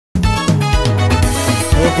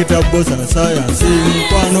Dr Bbosa Science,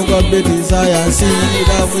 Kwano kwa Betty Science,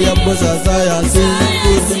 Love ya Bbosa Science,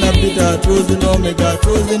 Truth na Beta, Truth na Omega,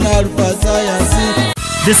 Truth na Alpha Science.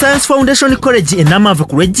 The Science Foundation College enamava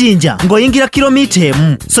ku Lwejjinja ng'oyingira kilomita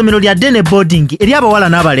emu. Somero lya Dene Boarding eri abawala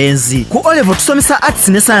n'abalenzi. Ku O level tusomesa arts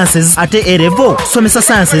ne sciences ate A level tusomesa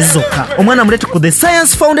sciences zokka. Omwana mulete ku The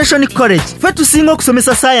Science Foundation College. Ffe tusinga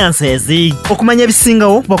okusomesa sciences. Okumanya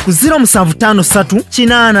ebisingawo kuba ku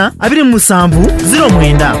 0753 8 27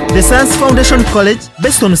 09. The Science Foundation College,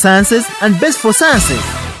 based on sciences and based for sciences.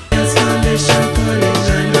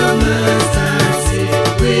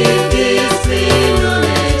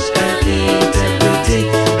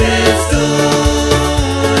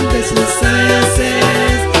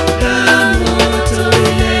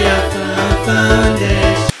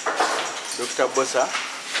 Dr Bbosa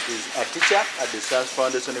is a teacher at the Science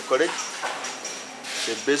Foundation College,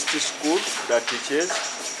 the best school that teaches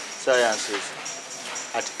sciences.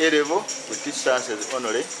 At A level, we teach sciences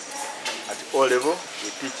only. At O level, we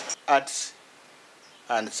teach arts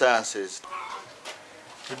and sciences.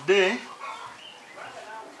 Today,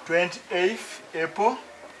 28th April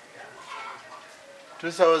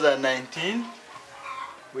 2019,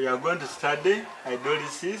 we are going to study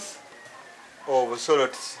hydrolysis of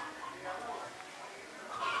solids.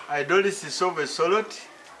 Hydrolysis of a solid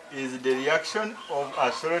is the reaction of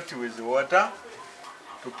a solid with water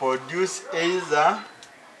to produce either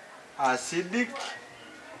acidic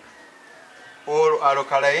or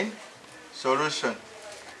alkaline solution.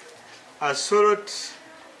 A solid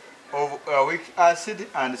of a weak acid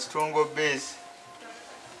and stronger base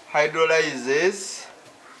hydrolyzes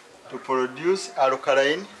to produce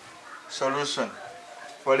alkaline solution.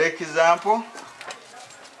 For example,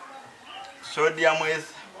 sodium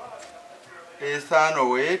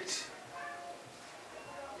ethanoate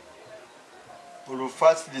will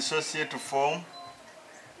first dissociate to form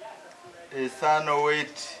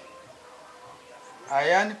ethanoate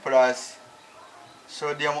ion plus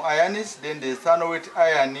sodium ions, then the ethanoate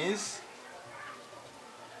ions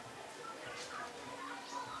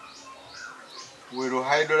will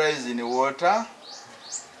hydrolyze in water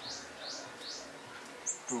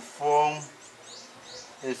to form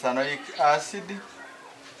ethanoic acid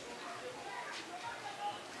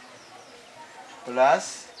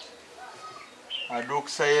plus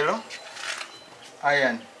hydroxyl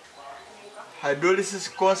ion. Hydrolysis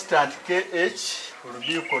constant Kh will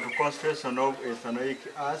be equal to concentration of ethanoic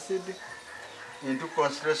acid into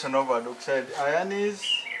concentration of hydroxide ions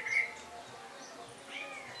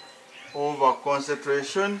over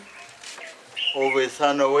concentration of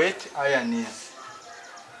ethanoate ions.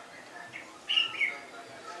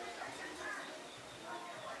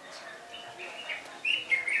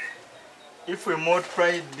 If we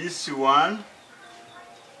multiply this one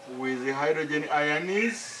with the hydrogen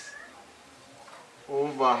ions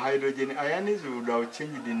over hydrogen ions, we would have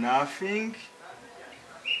changed nothing,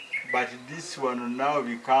 but this one now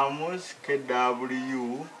becomes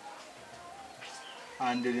Kw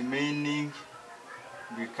and the remaining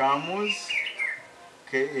becomes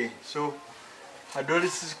Ka. So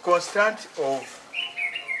hydrolysis constant of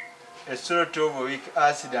a solid of a weak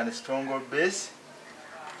acid and stronger base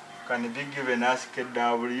can be given as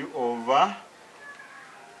Kw over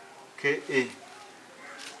Ka.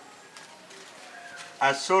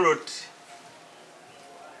 A solid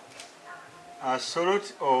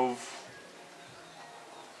of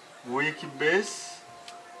weak base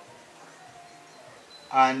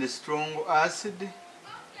and strong acid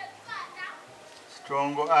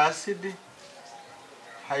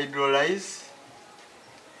hydrolyze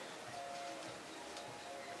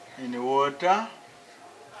in water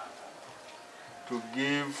to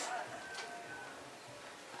give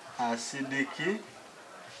acidic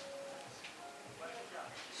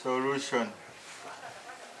solution.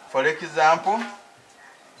 For example,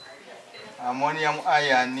 ammonium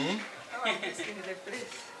ion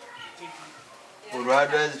will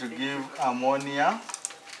hydrolyze to give ammonia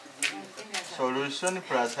solution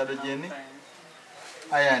plus hydrogen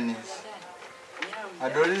ions.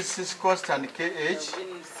 Hydrolysis constant Kh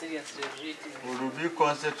will be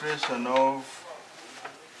concentration of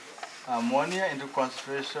ammonia into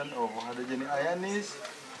concentration of hydrogen ions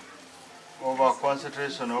over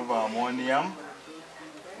concentration of ammonium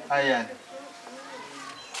ion.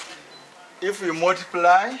 If we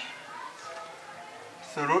multiply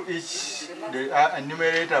through each the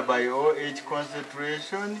numerator by OH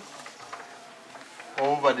concentration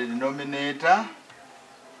over the denominator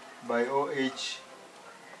by OH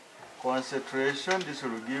concentration, this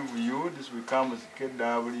will give you, this becomes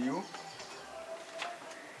Kw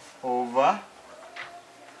over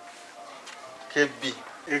Kb.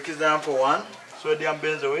 Example 1, sodium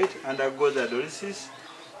benzoate undergoes hydrolysis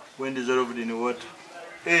when dissolved in water.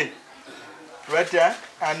 A. Write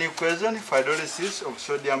an equation for hydrolysis of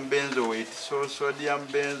sodium benzoate. So sodium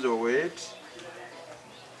benzoate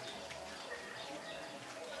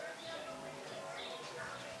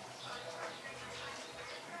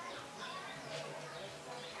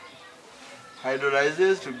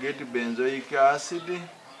hydrolyzes to get benzoic acid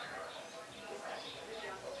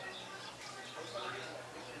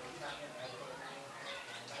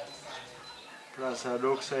plus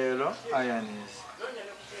hydroxyl ions.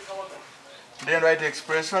 Then write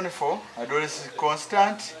expression for hydrolysis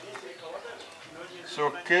constant.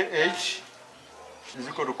 So Kh is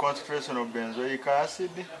equal to concentration of benzoic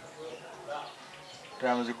acid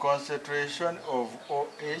times the concentration of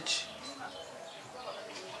OH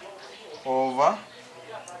over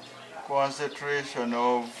concentration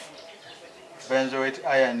of benzoate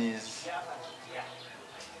ions.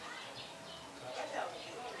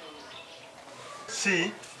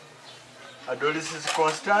 C, hydrolysis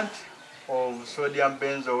constant of sodium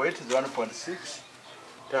benzoate is 1.6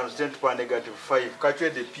 times 10 to the power negative 5.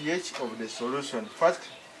 Calculate the pH of the solution. First,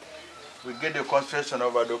 we get the concentration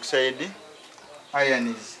of hydroxide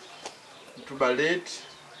ions. To evaluate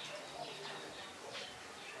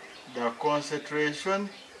the concentration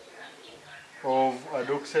of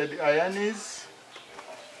hydroxide ions,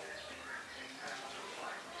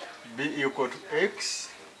 B equal to X.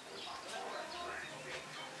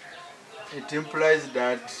 It implies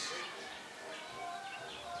that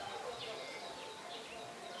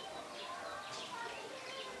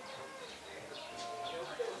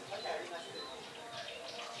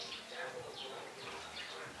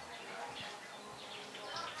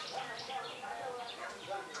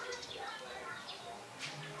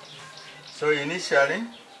so initially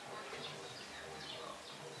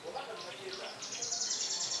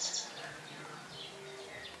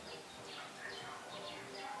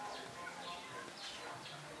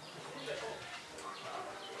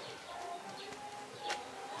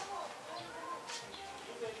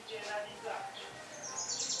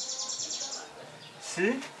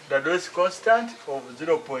C, the dose constant of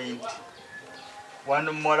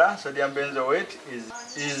 0.1 molar sodium benzoate is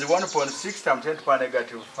 1.6 times 10 to the power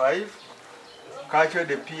negative 5. Calculate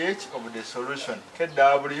the pH of the solution.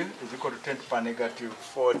 Kw is equal to 10 to the power negative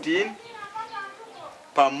 14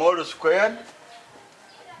 per mole squared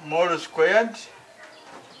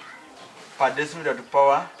per decimeter to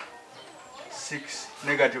power 6,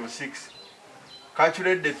 negative 6.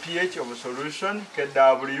 Calculate the pH of a solution.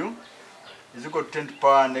 Kw is equal to 10 to the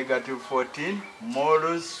power negative 14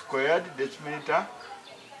 moles squared decimeter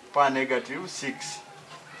per negative 6.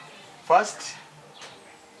 First,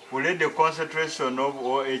 we let the concentration of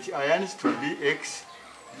OH ions to be X.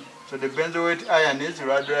 So the benzoate ions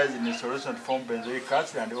hydrolyze in the solution to form benzoic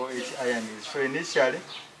acid and OH ions. So initially,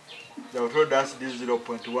 they told us this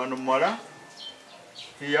 0.1 molar.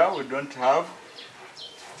 Here we don't have.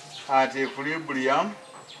 At equilibrium,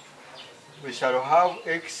 we shall have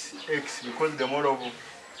X because the mole of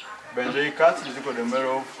benzoic acid is equal to the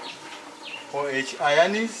mole of OH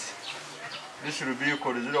ions. This will be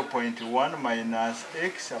equal to 0.1 minus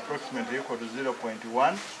X, approximately equal to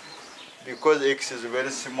 0.1, because X is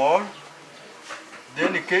very small.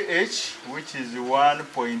 Then KH, which is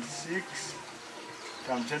 1.6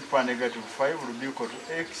 times 10 to the power negative 5, will be equal to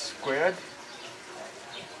X squared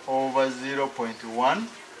over 0.1,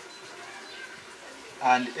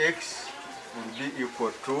 and X will be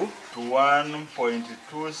equal to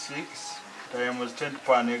 1.26 times 10 to the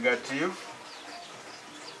power negative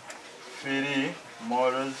 3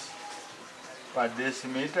 moles per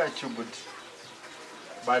decimeter cubed.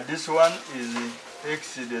 But this one is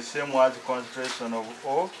X is the same as concentration of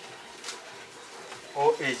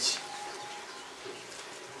OH.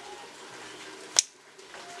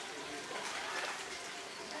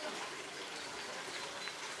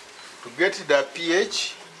 To get the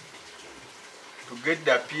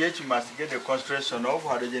pH, you must get the concentration of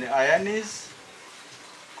hydrogen ions.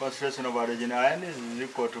 Concentration of hydrogen ions is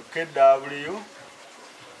equal to Kw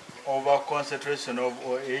over concentration of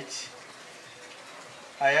OH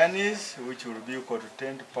ions, which will be equal to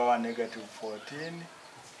 10 to the power negative 14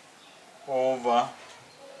 over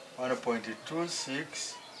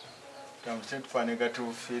 1.26 times 10 to the power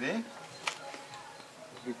negative 3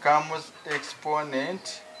 becomes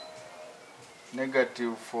exponent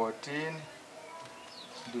negative 14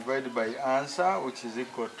 divided by answer, which is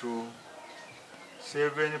equal to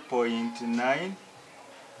 7.9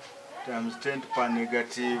 times 10 to the power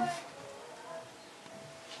negative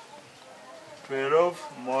 12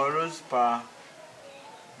 moles per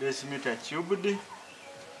decimeter cubed.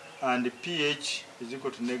 and pH is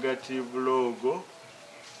equal to negative log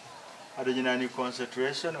hydrogen ion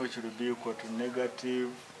concentration, which will be equal to negative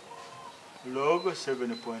log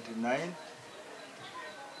 7.9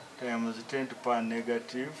 times 10 to the power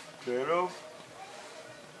negative 12,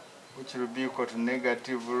 which will be equal to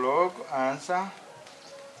negative log answer,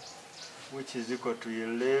 which is equal to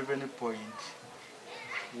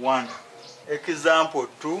 11.1. Example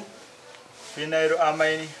 2,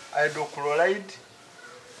 phenylamine hydrochloride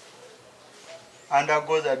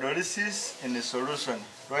undergoes hydrolysis in a solution.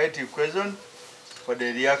 Write equation for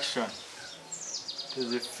the reaction to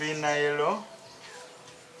the phenyl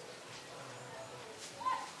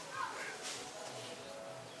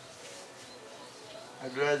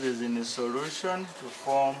hydrolyzes in a solution to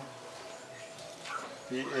form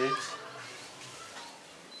pH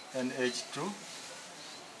NH2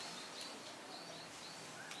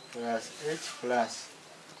 plus H plus.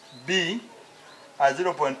 B, a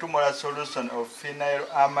 0.2 molar solution of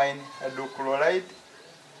phenylamine hydrochloride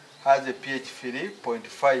has a pH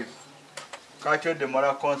 3.5. Calculate the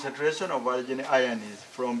molar concentration of hydrogen ions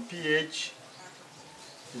from pH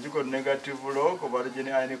is equal to negative log of hydrogen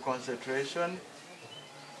ion concentration.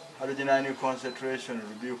 Hydrogen ion concentration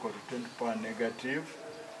will be equal to 10 to the power negative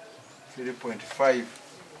 3.5.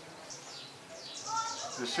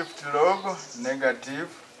 The shift log negative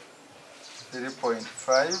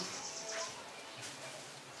 3.5,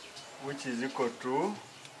 which is equal to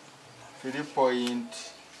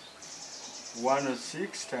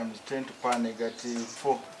 3.16 times 10 to the power negative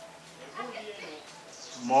 4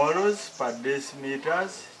 moles per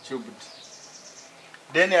decimeters cubed.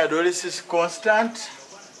 Then hydrolysis constant,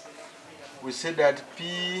 we say that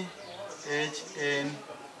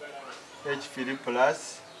PHNH3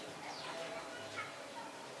 plus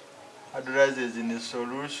hydrolyzes in a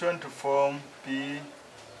solution to form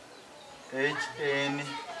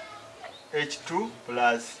PHNH2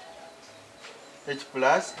 plus H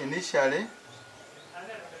plus. Initially,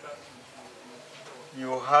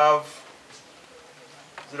 you have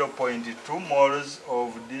 0.2 moles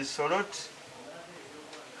of this solute.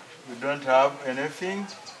 You don't have anything.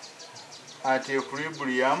 At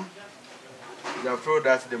equilibrium, they have told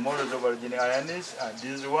us the moles of hydrogen ions are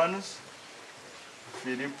these ones,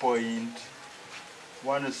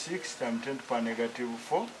 3.16 times 10 to the power negative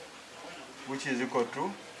 4, which is equal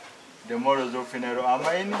to the moles of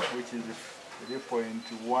phenylamine, which is 3.16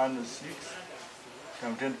 times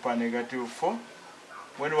 10 to the power negative 4.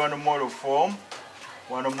 When one mole form,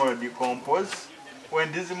 one mole decompose.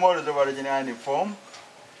 When these moles of hydrogen ion form,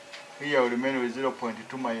 here will remain with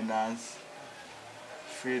 0.2 minus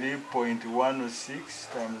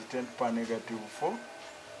 3.16 times 10 to the power negative 4,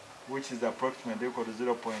 which is approximately equal to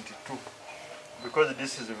 0.2. Because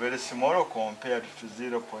this is very small compared to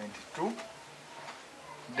 0.2,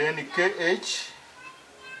 then KH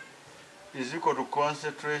is equal to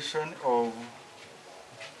concentration of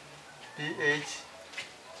pH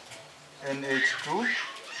NH2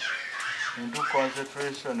 into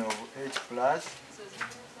concentration of H plus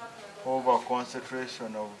over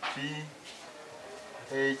concentration of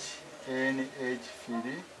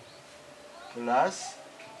PHNH3 plus.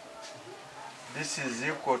 This is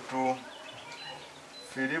equal to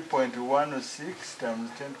 3.16 times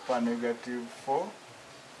 10 to the power negative 4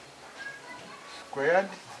 squared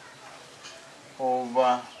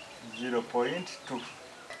over 0.2,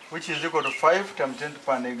 which is equal to 5 times 10 to the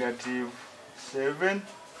power negative 7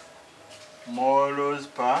 moles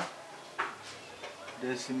per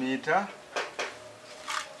decimeter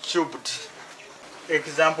cubed.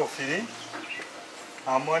 Example 3,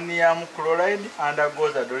 ammonium chloride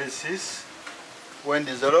undergoes hydrolysis when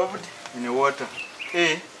dissolved in water.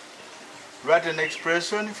 A, write an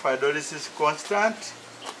expression for hydrolysis constant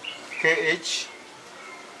KH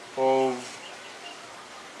of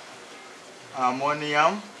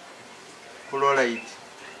ammonium chloride.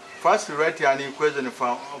 First, we write an equation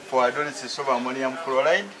for hydrolysis of ammonium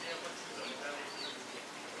chloride.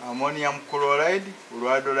 Ammonium chloride will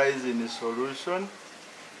hydrolyze in a solution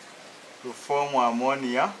to form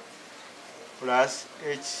ammonia plus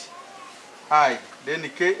HI. Then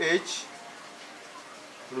KH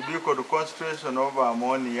will be equal to concentration of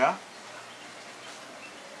ammonia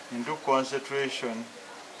into concentration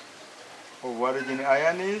of hydrogen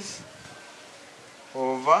ions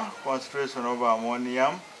over concentration of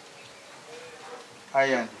ammonium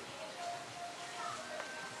ion.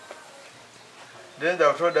 Then they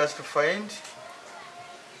have told us to find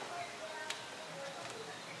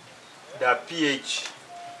the pH.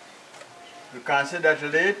 You can say that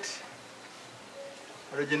let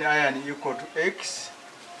hydrogen ion equal to X.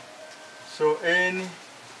 So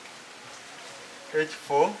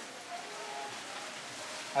NH4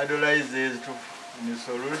 hydrolyzes in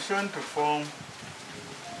solution to form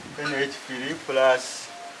NH3 plus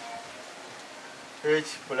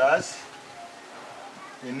H plus.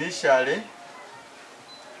 Initially,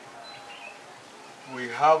 we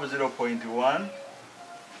have 0.1.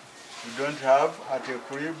 We don't have at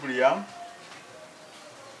equilibrium.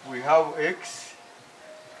 We have X.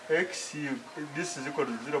 This is equal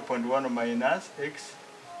to 0.1 minus X,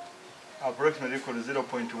 approximately equal to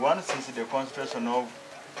 0.1, since the concentration of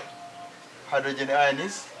hydrogen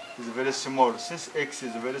ions is very small. Since X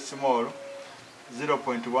is very small,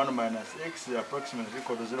 0.1 minus X is approximately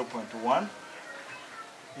equal to 0.1.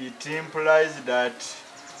 It implies that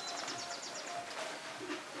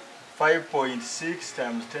 5.6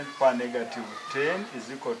 times 10 to the power negative 10 is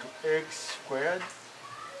equal to X squared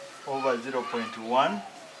over 0.1,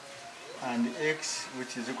 and X,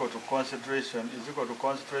 which is equal to concentration, is equal to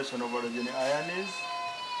concentration of hydrogen ions,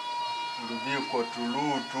 will be equal to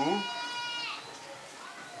root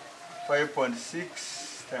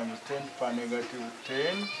 5.6 times 10 to the power negative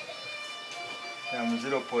 10 times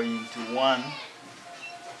 0.1,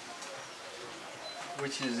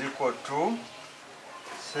 which is equal to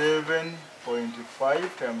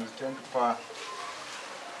 7.5 times 10 to the power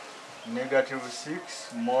negative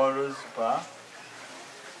 6 moles per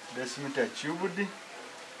decimeter cubed.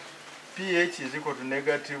 pH is equal to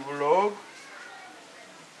negative log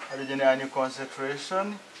hydrogen ion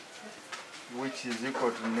concentration, which is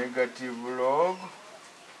equal to negative log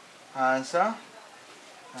answer,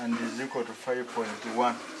 and is equal to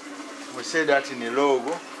 5.1. We say that in a log,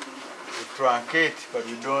 we truncate, but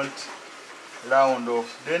we don't round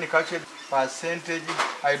off. Then calculate percentage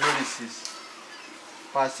hydrolysis.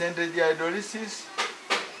 Percentage hydrolysis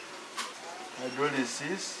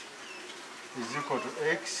is equal to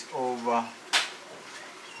X over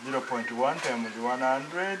 0.1 times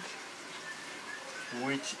 100,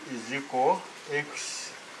 which is equal,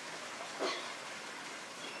 X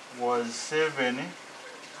was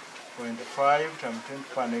 7.5 times 10 to the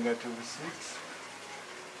power negative 6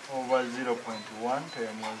 over 0.1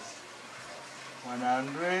 times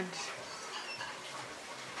 100,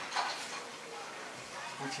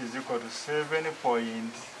 which is equal to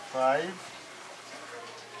 7.5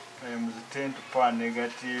 times 10 to the power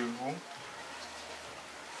negative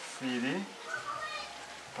 3%.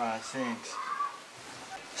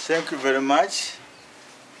 Thank you very much.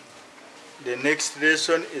 The next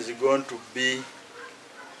lesson is going to be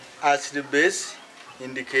acid-base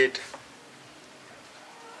indicator.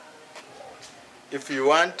 If you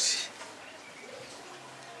want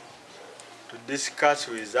to discuss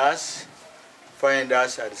with us, find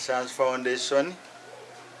us at Science Foundation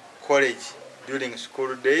College during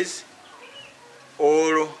school days,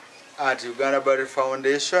 or at Uganda Body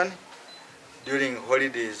Foundation during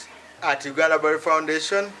holidays. At Uganda Body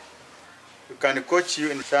Foundation, we can coach you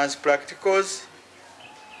in science practicals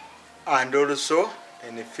and also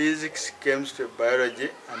in physics, chemistry, biology,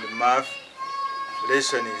 and math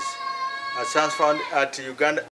lessons. At Uganda